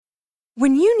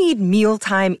When you need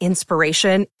mealtime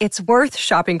inspiration, it's worth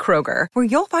shopping Kroger, where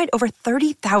you'll find over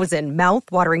 30,000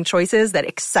 mouth-watering choices that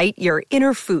excite your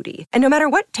inner foodie. And no matter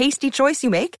what tasty choice you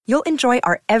make, you'll enjoy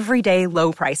our everyday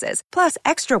low prices, plus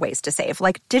extra ways to save,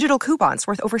 like digital coupons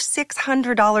worth over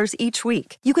 $600 each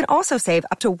week. You can also save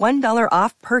up to $1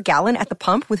 off per gallon at the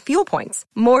pump with fuel points.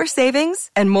 More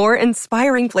savings and more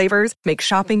inspiring flavors make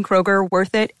shopping Kroger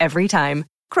worth it every time.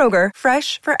 Kroger,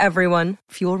 fresh for everyone.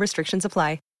 Fuel restrictions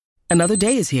apply. Another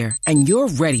day is here, and you're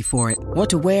ready for it. What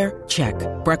to wear? Check.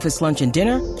 Breakfast, lunch, and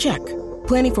dinner? Check.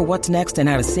 Planning for what's next and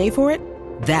how to save for it?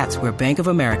 That's where Bank of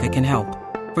America can help.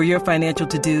 For your financial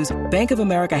to-dos, Bank of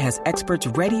America has experts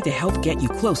ready to help get you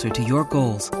closer to your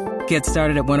goals. Get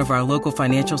started at one of our local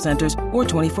financial centers or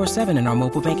 24/7 in our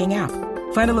mobile banking app.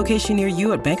 Find a location near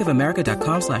you at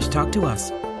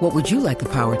bankofamerica.com/talktous. What would you like the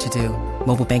power to do?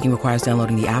 Mobile banking requires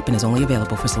downloading the app and is only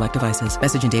available for select devices.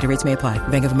 Message and data rates may apply.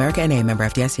 Bank of America NA, member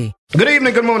FDIC. Good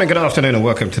evening, good morning, good afternoon, and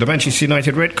welcome to the Manchester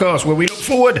United Redcast, where we look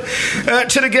forward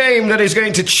to the game that is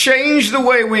going to change the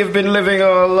way we have been living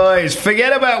our lives.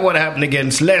 Forget about what happened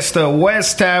against Leicester,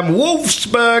 West Ham,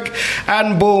 Wolfsburg,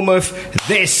 and Bournemouth.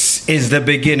 This is the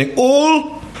beginning.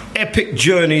 All epic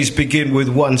journeys begin with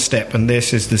one step, and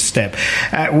this is the step.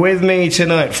 With me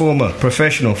tonight, former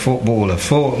professional footballer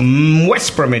for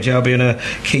West Bromwich Albion, a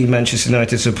key Manchester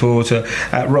United supporter,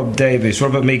 Rob Davies.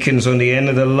 Robert Meekins on the end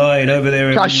of the line over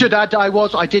there. I should add,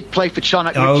 I did play for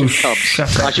Charnock Richard Cubs.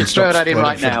 I should throw that in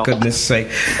right now. For goodness sake.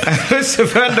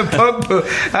 Savannah Pump,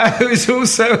 who's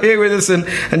also here with us, and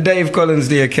Dave Collins,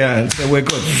 the accountant. So we're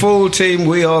good. Full team,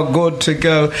 we are good to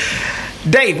go.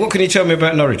 Dave, what can you tell me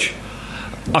about Norwich?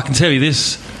 I can tell you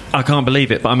this, I can't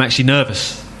believe it, but I'm actually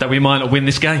nervous that we might not win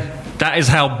this game. That is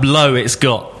how low it's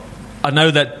got. I know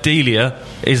that Delia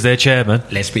is their chairman.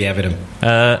 Let's be evident.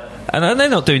 And they're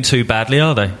not doing too badly,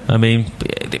 are they? I mean,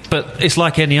 but it's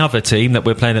like any other team that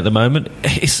we're playing at the moment.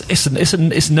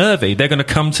 It's nervy. They're going to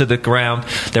come to the ground.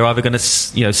 They're either going to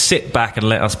sit back and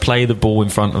let us play the ball in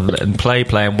front of them and play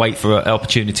and wait for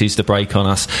opportunities to break on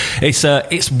us.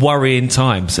 It's worrying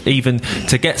times, even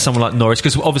to get someone like Norwich,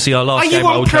 because obviously our last game.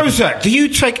 Are you on Prozac? Do you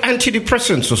take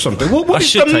antidepressants or something? What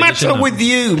is the matter with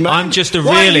you, man? I'm just a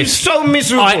Why realist. Are you so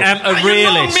miserable? I am a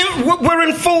realist. We're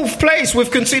in fourth place.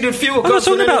 We've conceded fewer goals.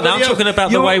 I'm not talking about that. I'm talking about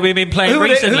the way we've been playing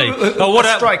recently. What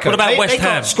about West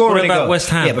Ham? What about West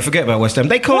Ham? Yeah, but forget about West Ham.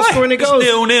 They can't score any goals.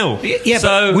 It's 0-0. Yeah,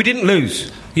 so, but we didn't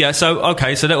lose. Yeah, so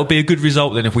that will be a good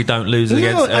result then if we don't lose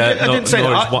against I didn't say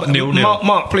Norwich. That. 0-0.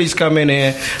 Mark, please come in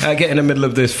here. Get in the middle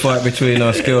of this fight between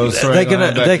us girls. They're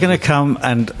going to come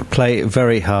and play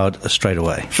very hard straight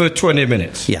away for 20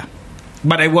 minutes. Yeah,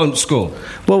 but they won't score.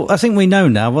 Well, I think we know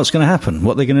now what's going to happen.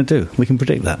 What they're going to do. We can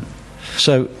predict that.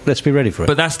 So let's be ready for it.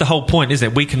 But that's the whole point,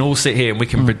 isn't it? We can all sit here and we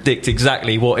can predict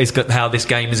exactly how this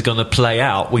game is going to play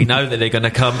out. We know that they're going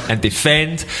to come and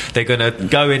defend. They're going to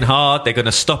go in hard. They're going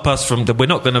to stop us from. We're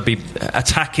not going to be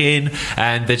attacking,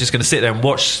 and they're just going to sit there and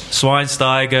watch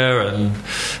Schweinsteiger and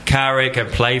Carrick and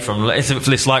play from.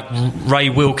 It's like Ray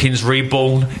Wilkins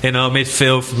reborn in our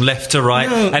midfield from left to right,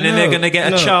 and then they're going to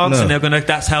get a chance, and they're going to.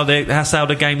 That's how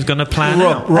the game's going to plan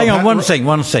out. Hang on,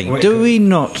 one thing. Do we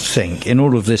not think in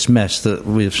all of this mess that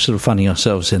we're sort of finding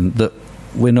ourselves in, that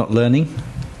we're not learning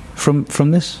from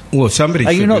this? Well, somebody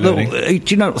should be learning.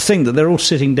 Do you not think that they're all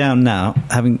sitting down now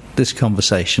having this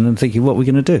conversation and thinking what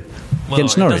we're going to do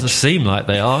against Norwich? It doesn't seem like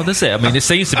they are, does it? I mean, it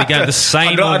seems to be going the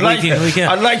same week in week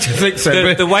out. I'd like to think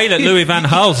so. The way that Louis van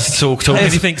Gaal's talking,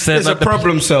 he thinks that... There's a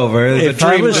problem solver,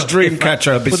 the dream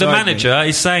catcher beside the manager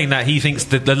is saying that he thinks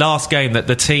that the last game that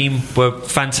the team were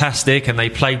fantastic and they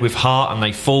played with heart and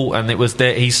they fought and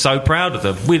he's so proud of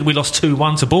them. We lost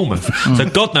 2-1 to Bournemouth. So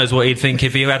God knows what he'd think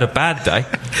if he had a bad day.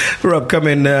 Rob, come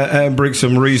in and bring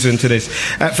some reason to this.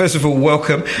 First of all,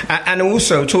 welcome. And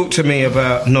also talk to me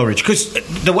about Norwich. Because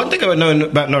the one thing I've known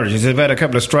about Norwich is they've had a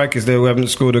couple of strikers there who haven't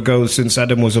scored a goal since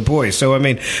Adam was a boy. So, I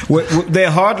mean,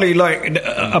 they're hardly like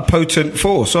a potent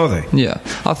force, are they? Yeah.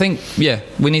 I think,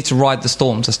 we need to ride the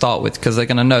storm to start with, because they're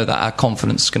going to know that our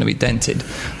confidence is going to be dented.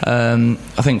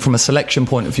 I think from a selection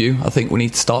point of view, I think we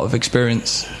need to start with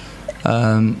experience.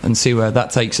 And see where that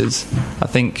takes us. I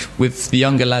think with the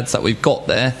younger lads that we've got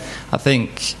there, I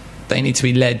think they need to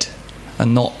be led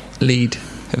and not lead,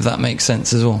 if that makes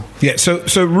sense as well. Yeah,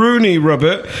 so Rooney,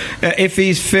 Robert, if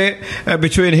he's fit,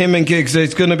 between him and Giggs,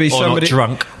 there's going to be somebody... Not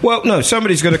drunk. Well, no,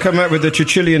 somebody's going to come out with a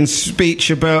Churchillian speech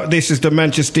about this is the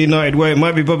Manchester United way. It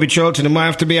might be Bobby Charlton, it might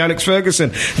have to be Alex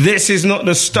Ferguson. This is not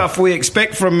the stuff we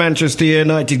expect from Manchester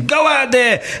United. Go out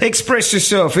there, express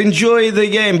yourself, enjoy the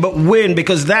game, but win,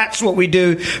 because that's what we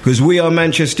do, because we are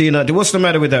Manchester United. What's the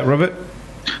matter with that, Robert?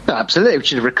 No, absolutely, we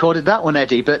should have recorded that one,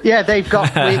 Eddie. But yeah, they've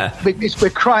got. We're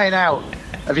crying out,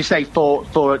 as you say, for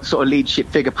a sort of leadership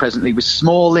figure presently, with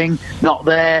Smalling not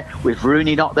there, with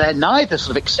Rooney not there. Neither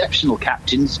sort of exceptional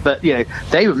captains, but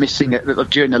they were missing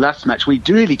during the last match. We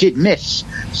really did miss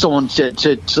someone to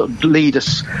sort of lead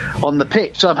us on the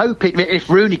pitch. So I'm hoping if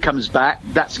Rooney comes back,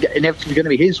 that's inevitably going to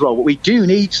be his role. But we do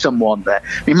need someone there.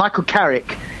 I mean, Michael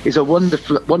Carrick is a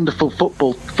wonderful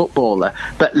footballer,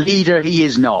 but leader he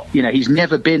is not. He's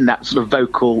never been that sort of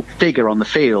vocal figure on the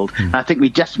field. And I think we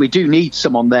do need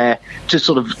someone there to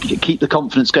sort of keep the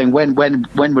confidence going when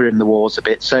we're in the wars a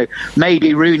bit. So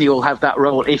maybe Rooney will have that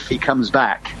role if he comes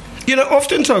back.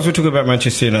 Oftentimes we talk about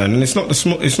Manchester United, and it's not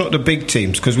the big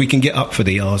teams, because we can get up for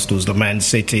the Arsenals, the Man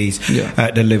Cities,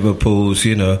 the Liverpools.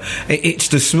 It's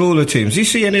the smaller teams. Do you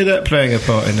see any of that playing a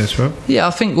part in this, Rob? Yeah,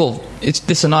 I think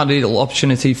it's an ideal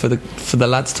opportunity for the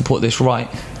lads to put this right.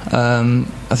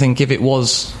 I think if it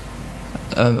was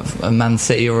a Man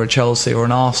City or a Chelsea or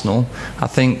an Arsenal, I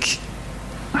think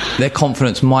their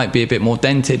confidence might be a bit more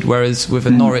dented, whereas with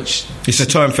a Norwich, it's a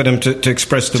time for them to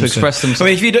express themselves. I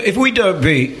mean, if we don't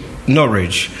beat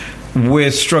Norwich,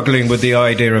 we're struggling with the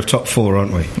idea of top four,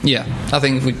 aren't we? Yeah, I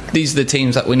think these are the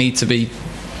teams that we need to be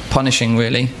punishing,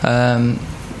 really, and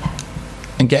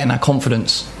getting our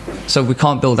confidence. So we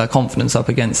can't build our confidence up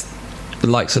against the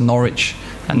likes of Norwich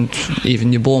and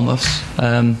even your Bournemouths.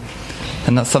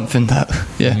 And that's something that,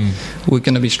 we're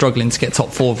going to be struggling to get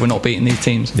top four if we're not beating these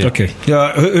teams. Yeah. Okay.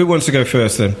 Who wants to go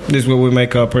first then? This is where we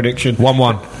make our prediction.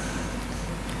 1-1.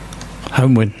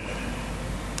 Home win.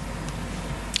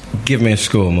 Give me a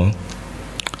score, Mark.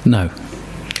 No.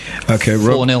 Okay,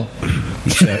 Rob. 4-0.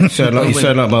 You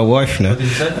sound like my wife now.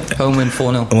 Home win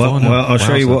 4-0. Well, I'll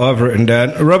show you what I've written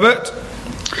down. Robert?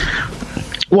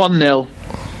 1-0.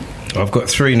 I've got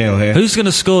 3-0 here. Who's going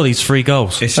to score these 3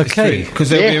 goals? It's okay, because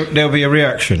there'll be a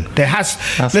reaction. There has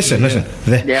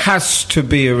to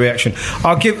be a reaction.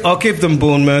 I'll give them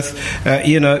Bournemouth.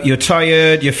 You're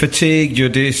tired, you're fatigued, you're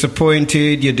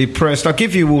disappointed, you're depressed. I'll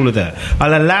give you all of that.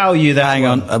 I'll allow you that. Hang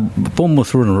on,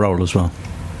 Bournemouth are on a roll as well.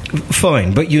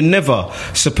 Fine, but you're never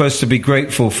supposed to be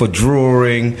grateful for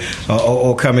drawing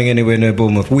or coming anywhere near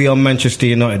Bournemouth. We are Manchester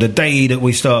United. The day that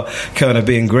we start kind of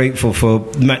being grateful for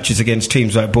matches against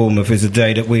teams like Bournemouth is the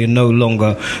day that we are no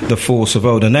longer the force of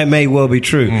old. And that may well be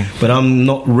true, but I'm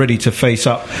not ready to face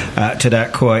up to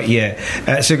that quite yet.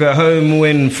 So we've got a home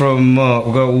win from Mark.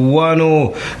 We've got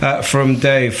 1-0 from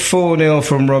Dave, 4-0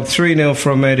 from Rob, 3-0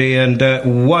 from Eddie, and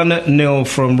 1-0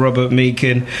 from Robert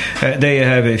Meakin. There you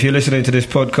have it. If you're listening to this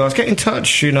podcast, get in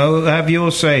touch, have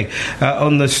your say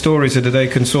on the stories of the day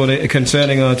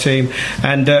concerning our team.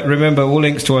 And remember, all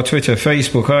links to our Twitter,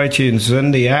 Facebook, iTunes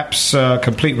and the apps,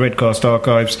 complete Redcast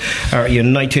archives are at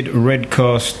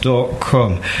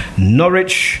unitedredcast.com.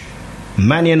 Norwich,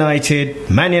 Man United,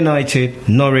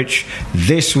 Norwich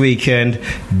this weekend,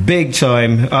 big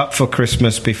time, up for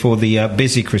Christmas before the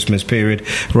busy Christmas period.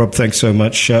 Rob, thanks so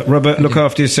much. Robert, look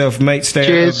after yourself, mate.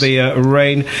 Stay out of the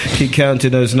rain. Keep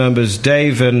counting those numbers.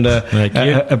 Dave, and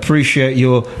appreciate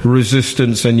your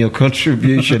resistance and your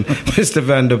contribution, Mr.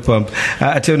 Vanderpump.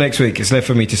 Until next week, it's left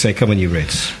for me to say, come on, you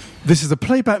Reds. This is a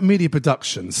Playback Media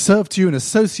production, served to you in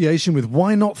association with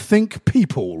Why Not Think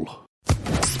People.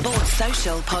 Sports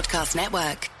Social Podcast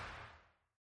Network.